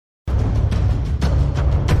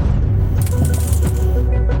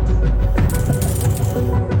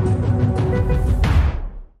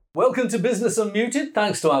Welcome to Business Unmuted,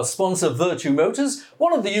 thanks to our sponsor Vertu Motors,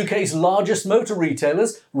 one of the UK's largest motor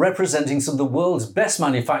retailers, representing some of the world's best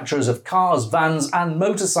manufacturers of cars, vans and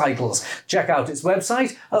motorcycles. Check out its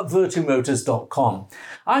website at vertumotors.com.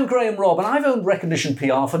 I'm Graham Robb and I've owned Recognition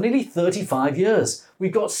PR for nearly 35 years.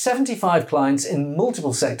 We've got 75 clients in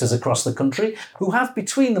multiple sectors across the country who have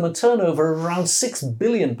between them a turnover of around £6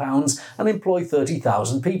 billion and employ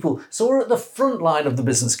 30,000 people. So we're at the front line of the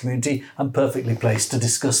business community and perfectly placed to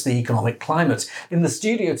discuss the economic climate. In the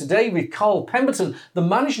studio today with Carl Pemberton, the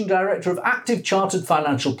Managing Director of Active Chartered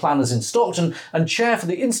Financial Planners in Stockton and Chair for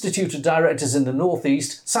the Institute of Directors in the North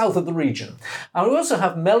East, south of the region. And we also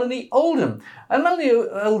have Melanie Oldham. And Melanie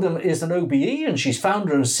Oldham is an OBE and she's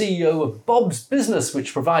founder and CEO of Bob's Business,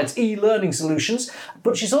 which provides e-learning solutions,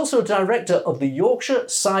 but she's also a director of the Yorkshire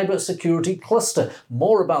Cyber Security Cluster.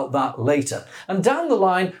 More about that later. And down the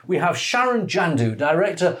line, we have Sharon Jandu,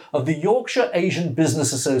 director of the Yorkshire Asian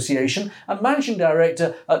Business Association and managing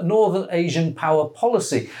director at Northern Asian Power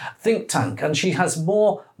Policy think tank. And she has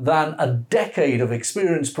more than a decade of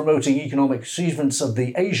experience promoting economic achievements of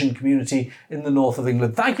the Asian community in the north of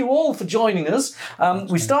England. Thank you all for joining us.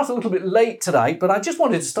 We start a little bit late tonight, but I just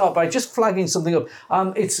wanted to start by just flagging something up.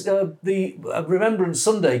 It's the Remembrance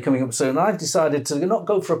Sunday coming up soon. I've decided to not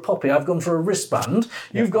go for a poppy. I've gone for a wristband.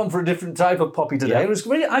 Yeah. You've gone for a different type of poppy today. Yeah. It was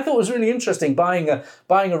really, I thought it was really interesting buying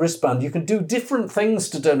a wristband. You can do different things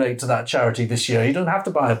to donate to that charity this year. You don't have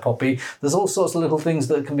to buy a poppy. There's all sorts of little things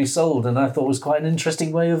that can be sold, and I thought it was quite an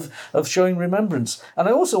interesting way of showing remembrance. And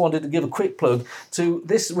I also wanted to give a quick plug to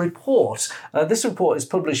this report. This report is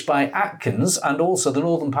published by Atkins and also the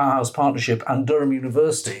Northern Powerhouse Partnership and Durham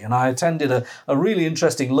University. And I attended a really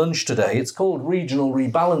interesting lunch today. It's called Regional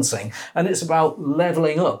Rebalancing, and it's about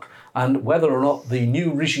levelling up and whether or not the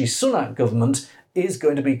new Rishi Sunak government is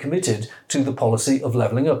going to be committed to the policy of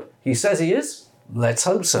levelling up. He says he is. Let's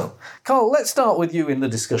hope so. Carl, let's start with you in the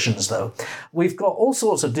discussions, though. We've got all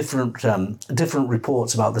sorts of different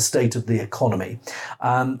reports about the state of the economy.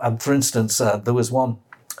 And for instance, there was one,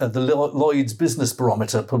 the Lloyd's Business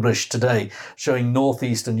Barometer published today showing North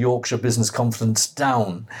East and Yorkshire business confidence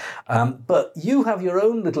down. But you have your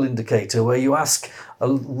own little indicator where you ask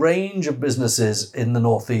a range of businesses in the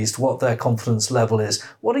North East what their confidence level is.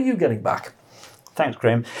 What are you getting back? Thanks,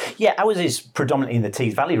 Graham. Yeah, ours is predominantly in the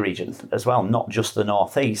Tees Valley region as well, not just the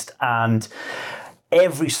North East. And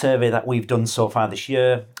every survey that we've done so far this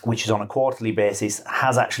year, which is on a quarterly basis,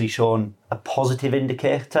 has actually shown a positive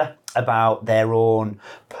indicator about their own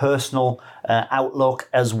personal outlook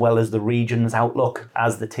as well as the region's outlook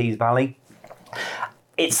as the Tees Valley.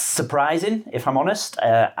 It's surprising, if I'm honest.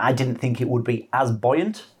 I didn't think it would be as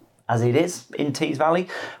buoyant as it is in Tees Valley,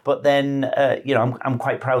 but then I'm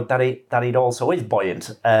quite proud that it also is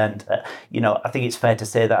buoyant, and I think it's fair to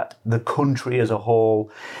say that the country as a whole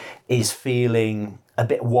is feeling a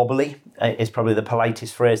bit wobbly. Is probably the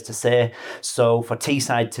politest phrase to say. So for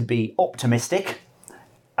Teesside to be optimistic,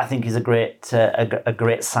 I think is a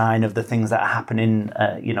great sign of the things that are happening,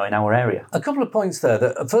 in our area. A couple of points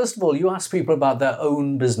there. First of all, you ask people about their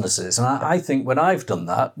own businesses, and I think when I've done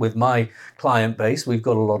that with my client base, we've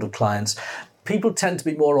got a lot of clients. People tend to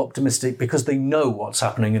be more optimistic because they know what's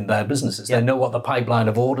happening in their businesses. Yeah. They know what the pipeline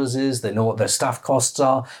of orders is. They know what their staff costs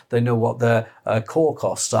are. They know what their core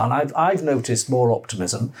costs are. And I've noticed more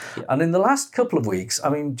optimism. Yeah. And in the last couple of weeks,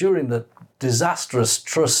 during the disastrous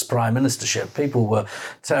Truss prime ministership, people were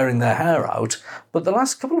tearing their hair out. But the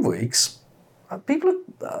last couple of weeks, people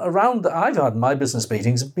around that I've had in my business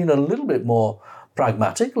meetings have been a little bit more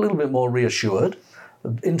pragmatic, a little bit more reassured.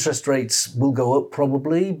 Interest rates will go up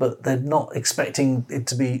probably, but they're not expecting it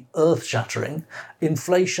to be earth-shattering.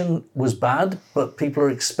 Inflation was bad, but people are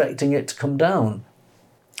expecting it to come down.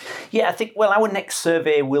 Yeah, I think, our next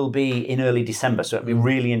survey will be in early December, so it'll be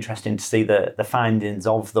really interesting to see the findings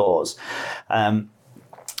of those. I've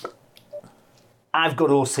got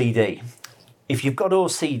OCD. If you've got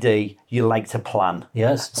OCD, you like to plan.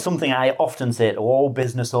 Yes. Something I often say to all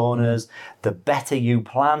business owners, the better you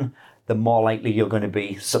plan, the more likely you're going to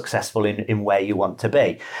be successful in where you want to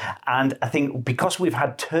be. And I think because we've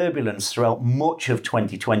had turbulence throughout much of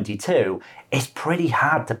 2022, it's pretty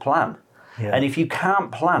hard to plan. Yeah. And if you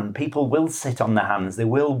can't plan, people will sit on their hands, they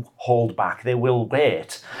will hold back, they will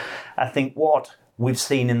wait. I think what we've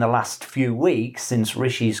seen in the last few weeks since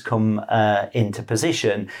Rishi's come into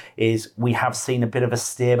position is we have seen a bit of a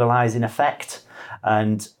stabilising effect.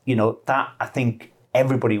 And, that I think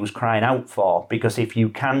everybody was crying out for, because if you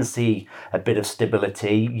can see a bit of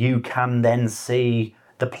stability, you can then see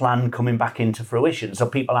the plan coming back into fruition. So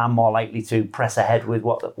people are more likely to press ahead with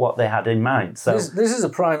what they had in mind. So this is a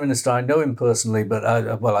Prime Minister. I know him personally, but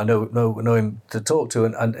I know him to talk to,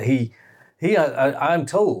 and I'm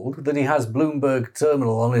told that he has Bloomberg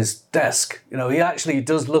Terminal on his desk. He actually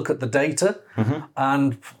does look at the data,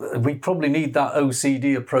 and we probably need that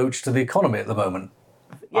OCD approach to the economy at the moment.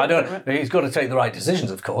 Yeah, he's got to take the right decisions,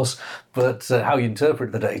 of course, but how you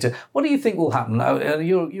interpret the data. What do you think will happen?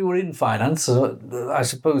 You were in finance, so I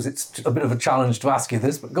suppose it's a bit of a challenge to ask you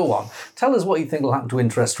this, but go on. Tell us what you think will happen to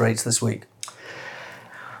interest rates this week.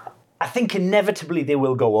 I think inevitably they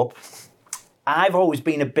will go up. I've always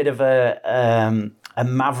been a bit of a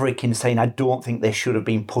maverick in saying I don't think they should have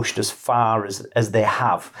been pushed as far as they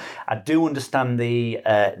have. I do understand the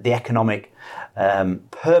economic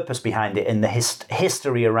purpose behind it and the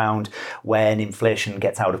history around when inflation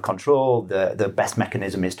gets out of control. The best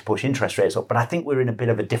mechanism is to push interest rates up. But I think we're in a bit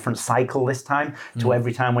of a different cycle this time to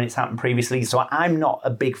every time when it's happened previously. So I'm not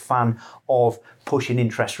a big fan of pushing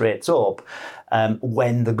interest rates up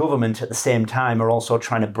when the government at the same time are also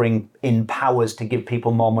trying to bring in powers to give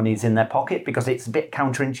people more monies in their pocket, because it's a bit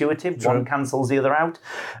counterintuitive. One cancels the other out,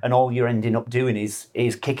 and all you're ending up doing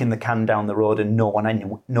is kicking the can down the road and no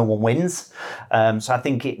one wins. So I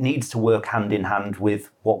think it needs to work hand in hand with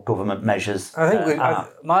what government measures are.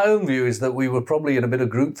 My own view is that we were probably in a bit of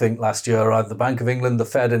groupthink last year. The Bank of England, the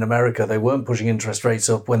Fed in America, they weren't pushing interest rates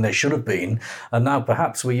up when they should have been, and now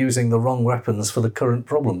perhaps we're using the wrong weapons for the current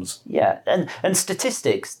problems. Yeah, and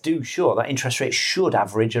statistics do show that interest rates should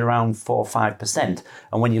average around 4 or 5%.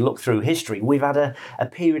 And when you look through history, we've had a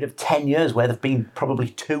period of 10 years where they've been probably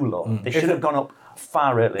too low. They should have gone up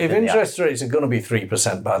far earlier. If interest rates are going to be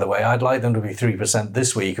 3%, by the way, I'd like them to be 3%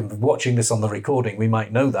 this week. And watching this on the recording, we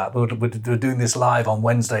might know that. We're doing this live on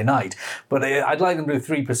Wednesday night. But I'd like them to be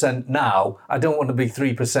 3% now. I don't want to be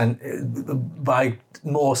 3% by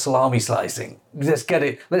more salami slicing. Let's get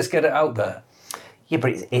it out there. Yeah,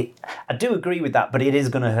 but I do agree with that, but it is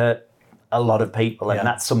going to hurt a lot of people. And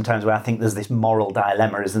that's sometimes where I think there's this moral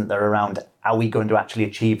dilemma, isn't there, around are we going to actually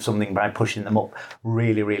achieve something by pushing them up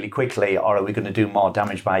really, really quickly, or are we going to do more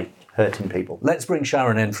damage by hurting people? Let's bring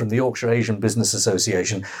Sharon in from the Yorkshire Asian Business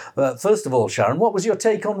Association. First of all, Sharon, what was your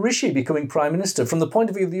take on Rishi becoming Prime Minister from the point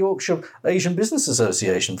of view of the Yorkshire Asian Business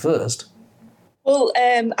Association first? Well,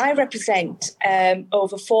 I represent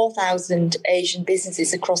over 4,000 Asian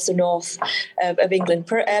businesses across the north of England,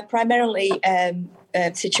 primarily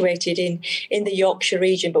situated in the Yorkshire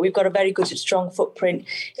region, but we've got a very good, strong footprint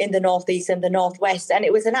in the northeast and the northwest. And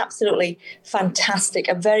it was an absolutely fantastic,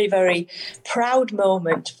 a very, very proud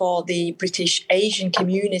moment for the British Asian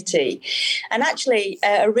community, and actually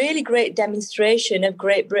a really great demonstration of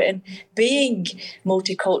Great Britain being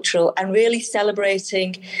multicultural and really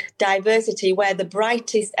celebrating diversity, where the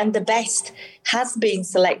brightest and the best has been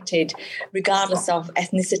selected regardless of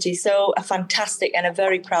ethnicity. So a fantastic and a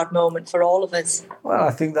very proud moment for all of us. Well,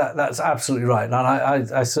 I think that's absolutely right. And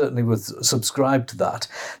I certainly would subscribe to that.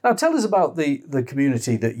 Now, tell us about the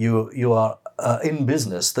community that you are in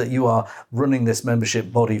business, that you are running this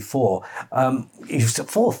membership body for.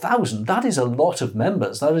 4,000, that is a lot of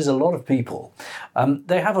members. That is a lot of people.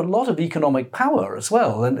 They have a lot of economic power as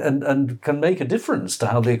well, and can make a difference to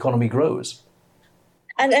how the economy grows.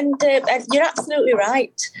 And you're absolutely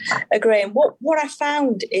right, Graham. What I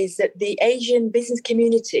found is that the Asian business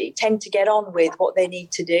community tend to get on with what they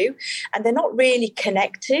need to do, and they're not really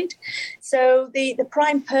connected. So the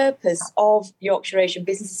prime purpose of Yorkshire Asian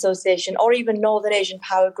Business Association, or even Northern Asian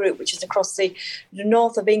Power Group, which is across the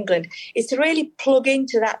north of England, is to really plug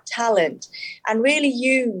into that talent and really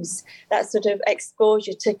use that sort of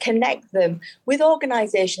exposure to connect them with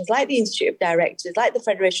organisations like the Institute of Directors, like the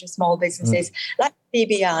Federation of Small Businesses, like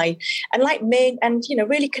CBI, and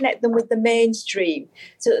really connect them with the mainstream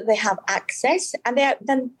so that they have access and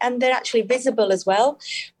they're actually visible as well.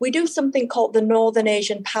 We do something called the Northern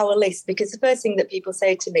Asian Power List, because the first thing that people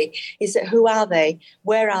say to me is that who are they,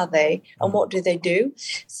 where are they, and what do they do?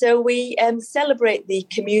 So we celebrate the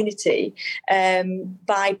community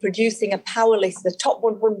by producing a power list, the top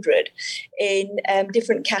 100 in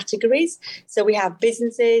different categories. So we have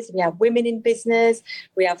businesses, we have women in business,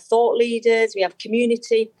 we have thought leaders, we have community,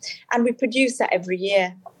 and we produce that every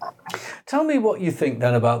year. Tell me what you think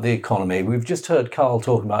then about the economy. We've just heard Carl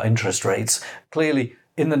talking about interest rates. Clearly,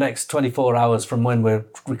 in the next 24 hours from when we're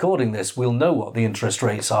recording this, we'll know what the interest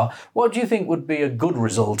rates are. What do you think would be a good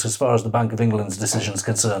result as far as the Bank of England's decision is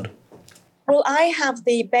concerned? Well, I have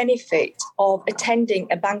the benefit of attending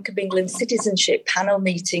a Bank of England citizenship panel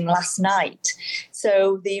meeting last night.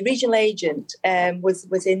 So the regional agent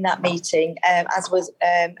was in that meeting, as was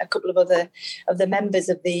a couple of other of the members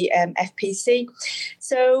of the FPC.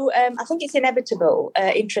 So I think it's inevitable.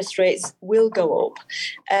 Interest rates will go up,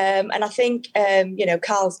 and I think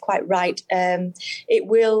Carl's quite right. It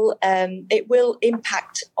will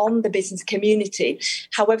impact on the business community.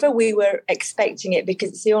 However, we were expecting it because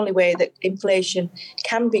it's the only way that inflation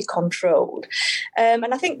can be controlled.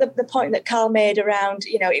 And I think the point that Carl made around,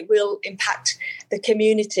 it will impact the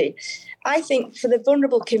community. I think for the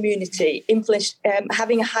vulnerable community,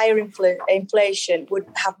 having a higher inflation would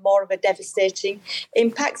have more of a devastating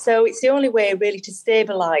impact. So it's the only way really to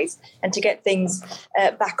stabilise and to get things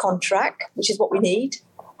back on track, which is what we need.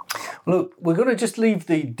 Look, we're going to just leave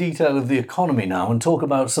the detail of the economy now and talk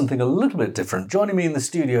about something a little bit different. Joining me in the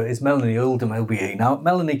studio is Melanie Oldham, LBE. Now,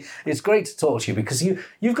 Melanie, it's great to talk to you because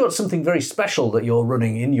you've got something very special that you're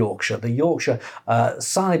running in Yorkshire, the Yorkshire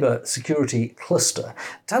Cyber Security Cluster.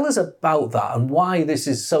 Tell us about that and why this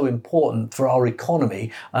is so important for our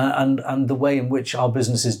economy and the way in which our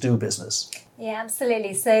businesses do business. Yeah,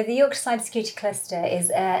 absolutely. So the Yorkshire Cybersecurity Cluster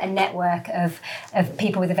is a network of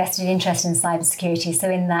people with a vested interest in cybersecurity.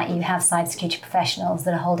 So in that you have cybersecurity professionals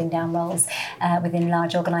that are holding down roles within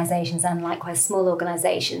large organisations and likewise small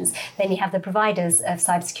organisations. Then you have the providers of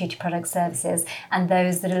cybersecurity product services and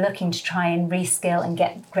those that are looking to try and reskill and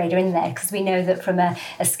get greater in there, because we know that from a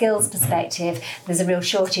skills perspective, there's a real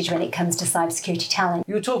shortage when it comes to cybersecurity talent.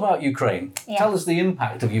 You were talking about Ukraine. Yeah. Tell us the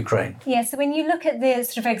impact of Ukraine. Yeah, so when you look at the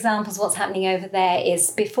sort of examples, what's happening over there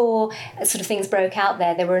is before sort of things broke out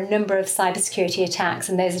there were a number of cybersecurity attacks,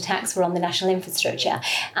 and those attacks were on the national infrastructure.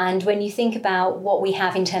 And when you think about what we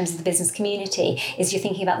have in terms of the business community, is you're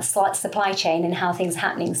thinking about the supply chain and how things are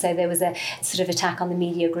happening. So there was a sort of attack on the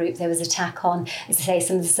media group, there was attack on, as I say,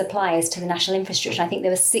 some of the suppliers to the national infrastructure. I think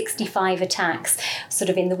there were 65 attacks sort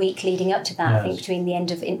of in the week leading up to that, yes. I think between the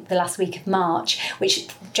end of the last week of March, which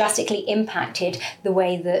drastically impacted the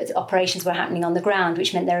way that operations were happening on the ground,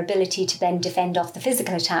 which meant their ability to then defend off the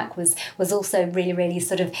physical attack was also really, really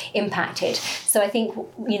sort of impacted. So I think,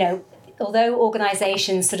 although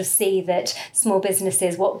organisations sort of see that small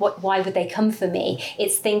businesses, why would they come for me?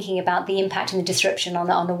 It's thinking about the impact and the disruption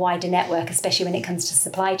on the wider network, especially when it comes to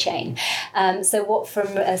supply chain. So what from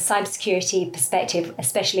a cybersecurity perspective,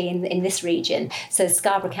 especially in this region, so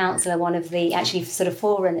Scarborough Council are one of the actually sort of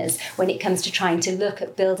forerunners when it comes to trying to look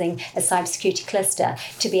at building a cybersecurity cluster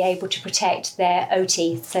to be able to protect their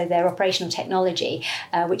OT, so their operational technology,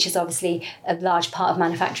 which is obviously a large part of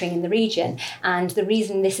manufacturing in the region. And the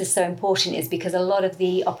reason this is so important is because a lot of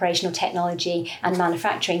the operational technology and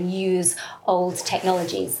manufacturing use old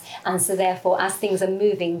technologies. And so therefore, as things are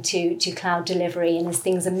moving to cloud delivery and as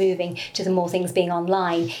things are moving to the more things being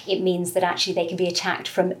online, it means that actually they can be attacked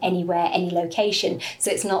from anywhere, any location.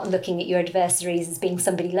 So it's not looking at your adversaries as being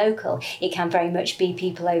somebody local. It can very much be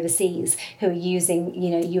people overseas who are using,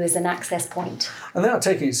 you as an access point. And they are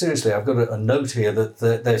taking it seriously. I've got a note here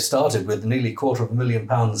that they've started with nearly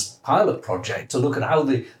 £250,000 pilot project to look at how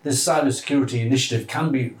this cybersecurity initiative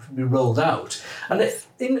can be rolled out. And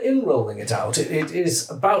in rolling it out, it is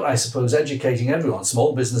about, I suppose, educating everyone,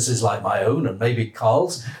 small businesses like my own and maybe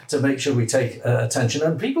Carl's, to make sure we take attention.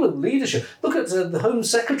 And people of leadership. Look at the Home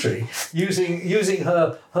Secretary using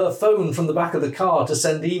her phone from the back of the car to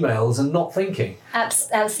send emails and not thinking.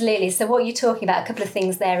 Absolutely. So what you're talking about, a couple of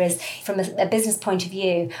things there is, from a business point of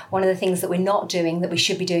view, one of the things that we're not doing that we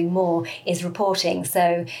should be doing more is reporting.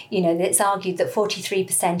 So, it's argued that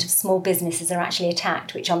 43% of small businesses are actually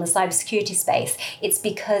attacked, which on the cybersecurity space, it's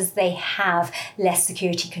because they have less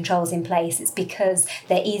security controls in place. It's because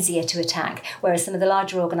they're easier to attack, whereas some of the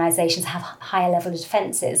larger organisations have higher level of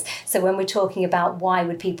defences. So when we're talking about why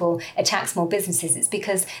would people attack small businesses, it's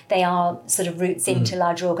because they are sort of roots into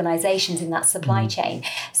larger organisations in that supply chain.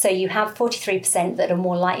 So you have 43% that are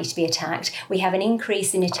more likely to be attacked. We have an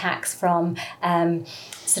increase in attacks from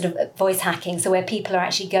sort of voice hacking, so where people are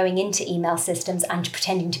actually going into email systems and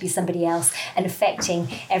pretending to be somebody else and affecting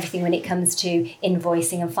everything when it comes to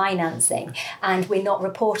invoicing and financing. And we're not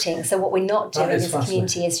reporting. So what we're not doing as a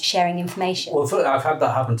community is sharing information. Well, I've had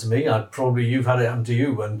that happen to me. You've had it happen to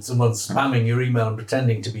you when someone's spamming your email and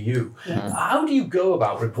pretending to be you. Yes. How do you go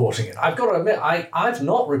about reporting it? I've got to admit, I've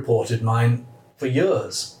not reported mine for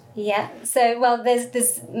years. Yeah, so,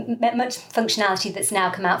 there's much functionality that's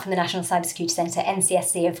now come out from the National Cybersecurity Centre.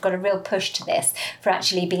 NCSC have got a real push to this for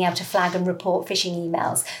actually being able to flag and report phishing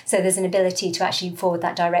emails. So there's an ability to actually forward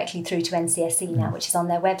that directly through to NCSC now, which is on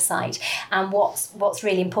their website. And what's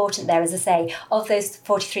really important there, as I say, of those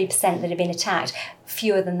 43% that have been attacked,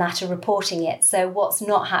 fewer than that are reporting it. So what's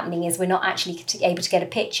not happening is we're not actually able to get a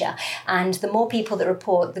picture. And the more people that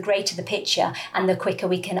report, the greater the picture, and the quicker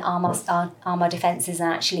we can arm our defences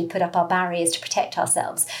and actually put up our barriers to protect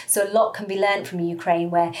ourselves. So a lot can be learned from Ukraine,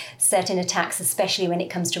 where certain attacks, especially when it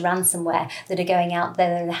comes to ransomware, that are going out there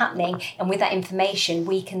that are happening. And with that information,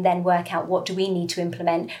 we can then work out what do we need to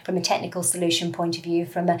implement from a technical solution point of view,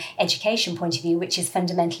 from an education point of view, which is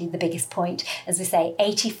fundamentally the biggest point. As we say,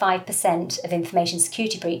 85% of information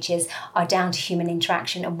security breaches are down to human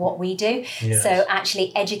interaction and what we do. Yes. So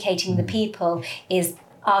actually educating the people is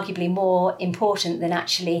arguably more important than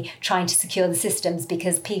actually trying to secure the systems,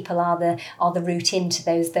 because people are the route into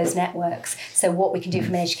those networks. So what we can do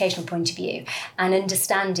from an educational point of view, and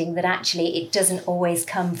understanding that actually it doesn't always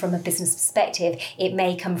come from a business perspective, it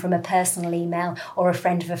may come from a personal email or a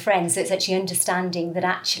friend of a friend. So it's actually understanding that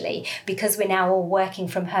actually, because we're now all working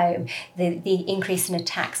from home, the increase in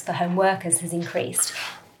attacks for home workers has increased.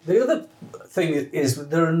 The other thing is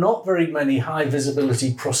there are not very many high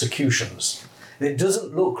visibility prosecutions. It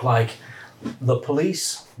doesn't look like the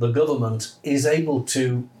police, the government, is able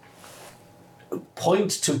to point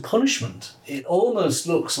to punishment. It almost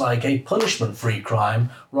looks like a punishment-free crime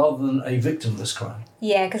rather than a victimless crime.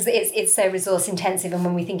 Yeah, because it's so resource intensive, and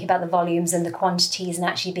when we think about the volumes and the quantities and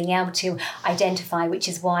actually being able to identify, which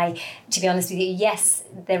is why, to be honest with you, yes,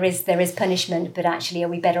 there is punishment, but actually are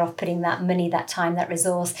we better off putting that money, that time, that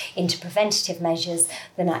resource into preventative measures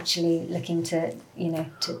than actually looking to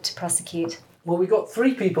prosecute? Well, we've got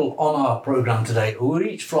 3 people on our programme today who are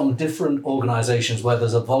each from different organisations where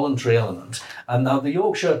there's a voluntary element. And now the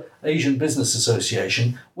Yorkshire Asian Business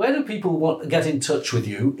Association, where do people want to get in touch with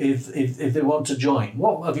you if they want to join?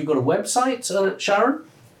 What have you got a website, Sharon?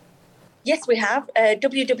 Yes, we have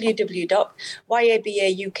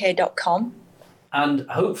www.yabauk.com. And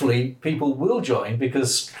hopefully people will join,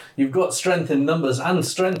 because you've got strength in numbers and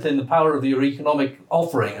strength in the power of your economic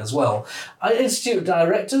offering as well. Institute of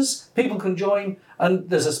Directors, people can join, and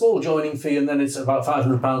there's a small joining fee, and then it's about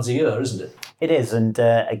 £500 a year, isn't it? It is, and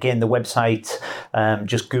again, the website,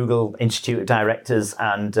 just Google Institute of Directors,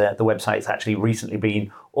 and the website's actually recently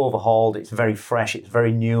been overhauled. It's very fresh, it's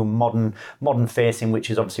very new, modern facing, which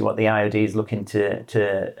is obviously what the IOD is looking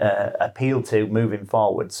to appeal to moving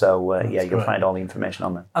forward. So you'll find all the information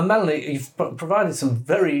on there. And Melanie, you've provided some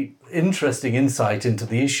very interesting insight into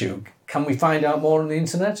the issue. Can we find out more on the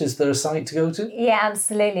internet? Is there a site to go to? Yeah,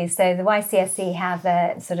 absolutely. So the YCSC have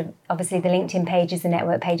obviously the LinkedIn pages, the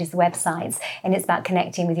network pages, the websites, and it's about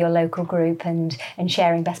connecting with your local group and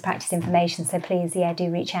sharing best practice information. So please,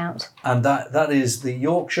 do reach out. And that is the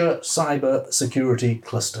Yorkshire Cyber Security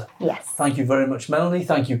Cluster. Yes. Thank you very much, Melanie.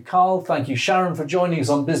 Thank you, Carl. Thank you, Sharon, for joining us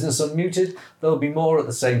on Business Unmuted. There'll be more at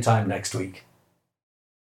the same time next week.